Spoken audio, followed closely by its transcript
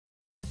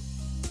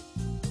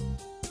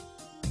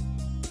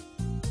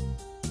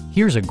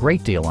Here's a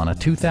great deal on a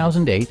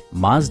 2008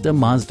 Mazda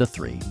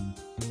Mazda3.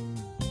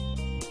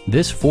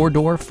 This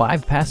four-door,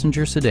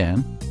 five-passenger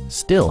sedan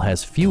still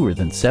has fewer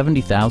than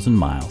 70,000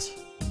 miles.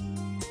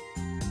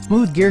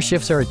 Smooth gear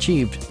shifts are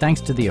achieved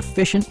thanks to the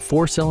efficient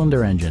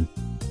four-cylinder engine,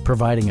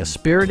 providing a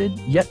spirited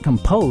yet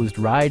composed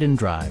ride and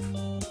drive.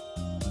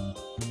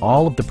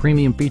 All of the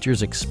premium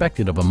features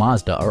expected of a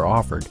Mazda are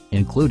offered,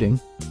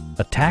 including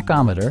a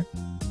tachometer,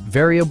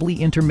 variably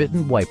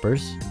intermittent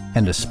wipers,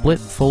 and a split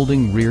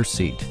folding rear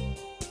seat.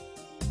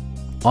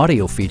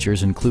 Audio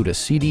features include a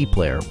CD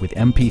player with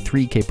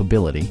MP3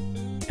 capability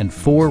and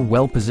 4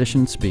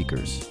 well-positioned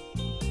speakers.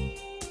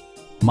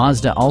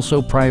 Mazda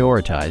also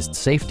prioritized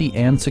safety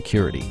and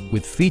security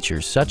with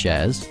features such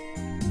as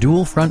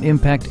dual front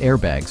impact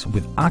airbags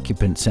with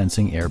occupant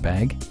sensing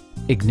airbag,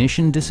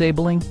 ignition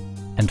disabling,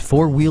 and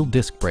 4-wheel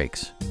disc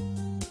brakes.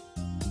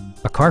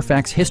 A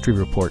Carfax history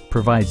report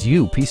provides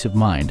you peace of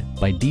mind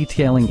by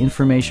detailing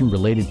information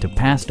related to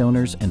past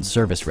owners and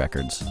service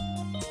records.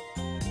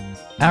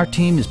 Our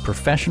team is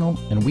professional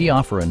and we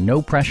offer a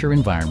no-pressure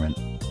environment.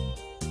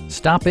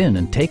 Stop in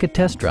and take a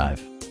test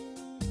drive.